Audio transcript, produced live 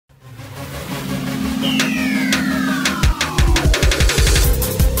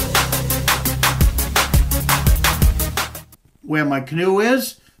where my canoe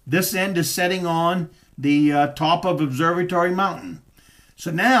is. This end is setting on the top of Observatory Mountain.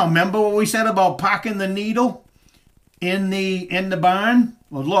 So now, remember what we said about parking the needle in the barn?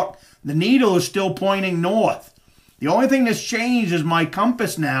 Well, look, the needle is still pointing north. The only thing that's changed is my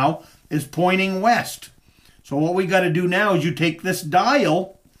compass now is pointing west. So what we got to do now is you take this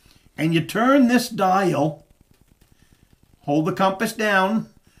dial and you turn this dial, hold the compass down,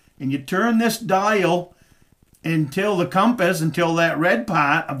 and you turn this dial until that red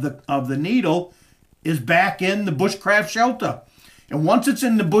part of the needle is back in the bushcraft shelter. And once it's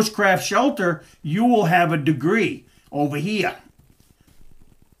in the bushcraft shelter, you will have a degree over here.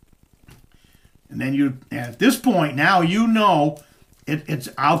 And then at this point, now you know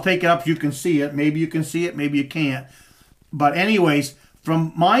I'll take it up so you can see it. Maybe you can see it, maybe you can't. But anyways,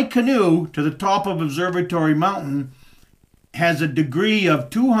 from my canoe to the top of Observatory Mountain has a degree of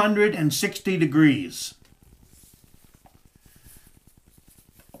 260 degrees.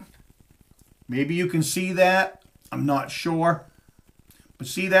 Maybe you can see that. I'm not sure. But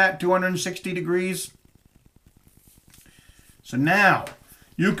see that? 260 degrees. So now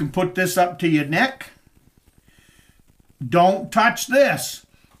you can put this up to your neck. Don't touch this.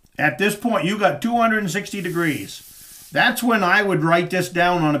 At this point, you got 260 degrees. That's when I would write this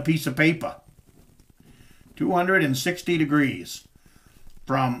down on a piece of paper. 260 degrees.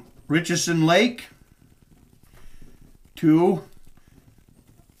 From Richardson Lake to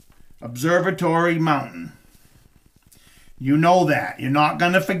Observatory Mountain. You know that. You're not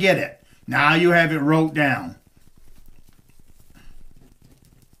going to forget it. Now you have it wrote down.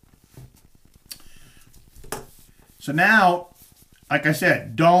 So now, like I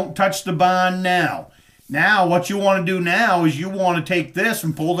said, don't touch the barn now. Now, what you want to do now is you want to take this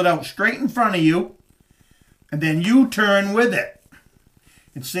and pull it out straight in front of you, and then you turn with it.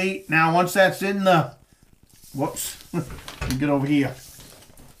 And see, now once that's in the... Whoops. Let me get over here.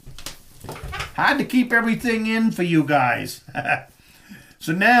 Hard to keep everything in for you guys.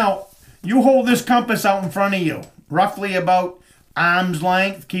 So now, you hold this compass out in front of you, roughly about arm's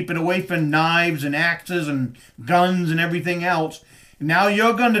length, keep it away from knives and axes and guns and everything else. And now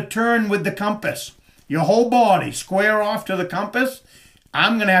you're going to turn with the compass. Your whole body, square off to the compass.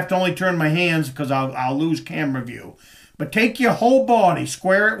 I'm going to have to only turn my hands because I'll lose camera view. But take your whole body,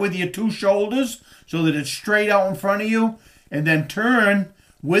 square it with your two shoulders so that it's straight out in front of you, and then turn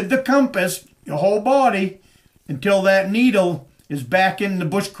with the compass, your whole body, until that needle is back in the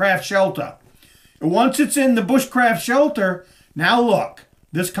bushcraft shelter. And once it's in the bushcraft shelter, now look,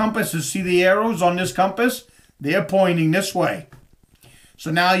 this compass is, see the arrows on this compass? They're pointing this way.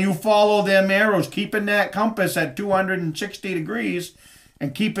 So now you follow them arrows, keeping that compass at 260 degrees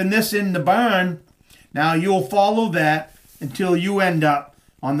and keeping this in the barn. Now you'll follow that until you end up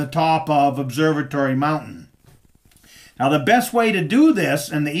on the top of Observatory Mountain. Now the best way to do this,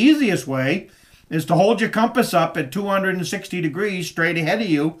 and the easiest way, is to hold your compass up at 260 degrees straight ahead of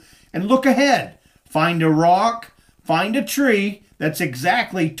you and look ahead. Find a rock, find a tree that's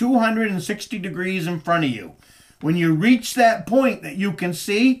exactly 260 degrees in front of you. When you reach that point that you can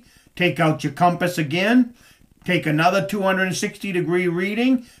see, take out your compass again, take another 260 degree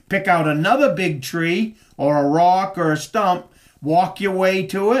reading, pick out another big tree or a rock or a stump, walk your way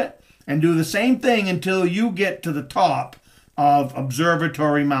to it, and do the same thing until you get to the top of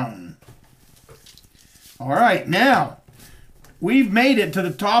Observatory Mountain. All right, now we've made it to the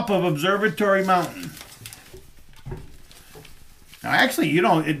top of Observatory Mountain. Now, actually, you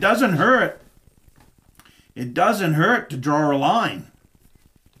know, it doesn't hurt. It doesn't hurt to draw a line.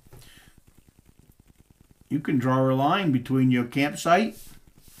 You can draw a line between your campsite,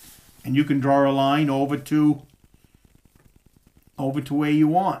 and you can draw a line over to where you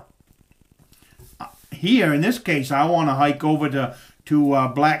want. Here, in this case, I want to hike over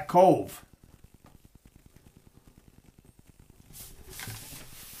to Black Cove.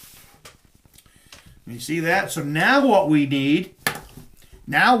 You see that? So now what we need,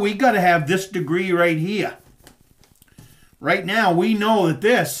 now we got to have this degree right here. Right now we know that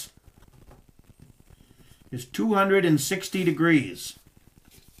this is 260 degrees.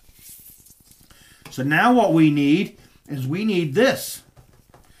 So now what we need is we need this.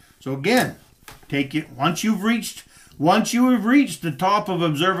 So again, take it once you have reached the top of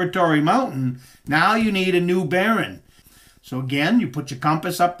Observatory Mountain, now you need a new bearing. So again, you put your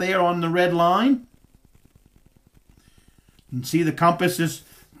compass up there on the red line. And see the compass is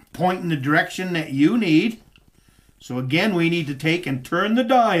pointing the direction that you need. So again, we need to take and turn the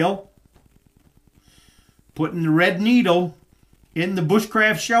dial, putting the red needle in the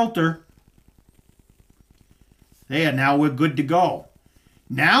bushcraft shelter. There, now we're good to go.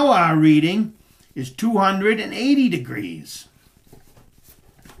 Now our reading is 280 degrees.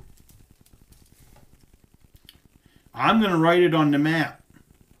 I'm going to write it on the map.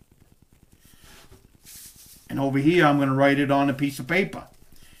 And over here, I'm going to write it on a piece of paper.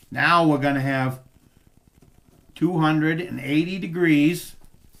 Now we're going to have 280 degrees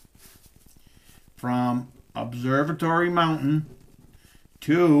from Observatory Mountain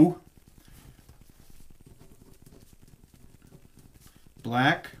to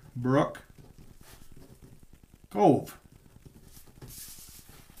Black Brook Cove.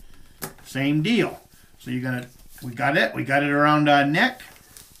 Same deal. So you're gonna, we got it around our neck.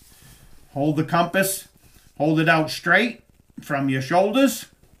 Hold the compass, hold it out straight from your shoulders.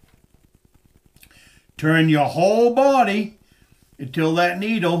 Turn your whole body until that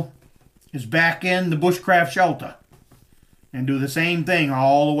needle is back in the bushcraft shelter. And do the same thing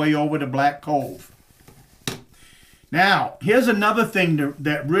all the way over to Black Cove. Now, here's another thing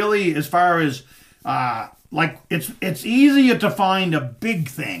that really, as far as, like, it's easier to find a big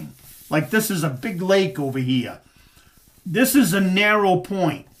thing. Like, this is a big lake over here. This is a narrow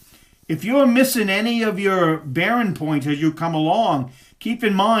point. If you're missing any of your bearing points as you come along, keep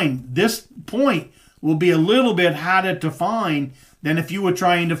in mind, this point will be a little bit harder to find than if you were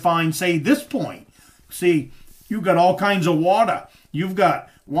trying to find, say, this point. See, you've got all kinds of water. You've got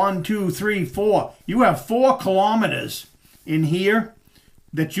 1, 2, 3, 4. You have 4 kilometers in here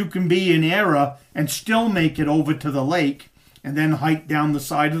that you can be in error and still make it over to the lake and then hike down the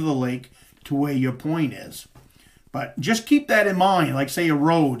side of the lake to where your point is. But just keep that in mind, like, say, a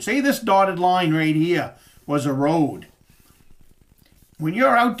road. Say this dotted line right here was a road. When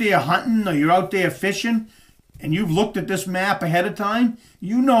you're out there hunting or you're out there fishing and you've looked at this map ahead of time,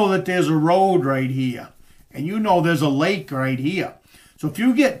 you know that there's a road right here. And you know there's a lake right here. So if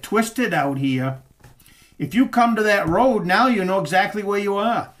you get twisted out here, if you come to that road, now you know exactly where you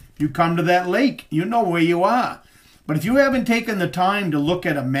are. If you come to that lake, you know where you are. But if you haven't taken the time to look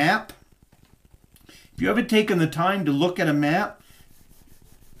at a map,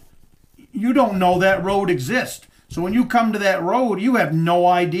 you don't know that road exists. So when you come to that road, you have no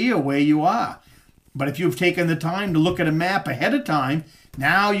idea where you are. But if you've taken the time to look at a map ahead of time,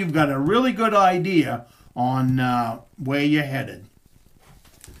 now you've got a really good idea on where you're headed.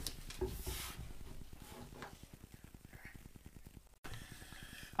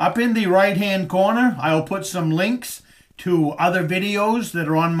 Up in the right-hand corner, I'll put some links to other videos that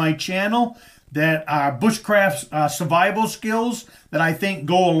are on my channel that are bushcraft survival skills that I think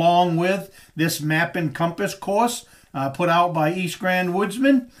go along with this map and compass course put out by East Grand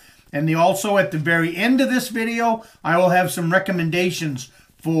Woodsman. And also at the very end of this video, I will have some recommendations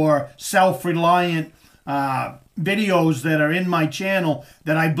for self-reliant videos that are in my channel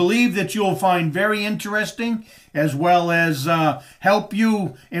that I believe that you'll find very interesting, as well as help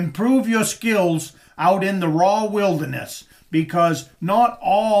you improve your skills out in the raw wilderness, because not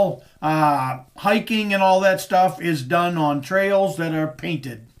all hiking and all that stuff is done on trails that are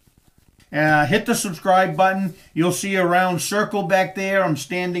painted. Hit the subscribe button. You'll see a round circle back there. I'm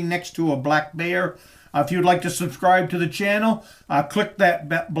standing next to a black bear. If you'd like to subscribe to the channel, click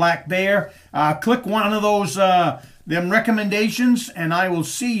that black bear. Click one of those them recommendations, and I will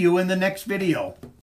see you in the next video.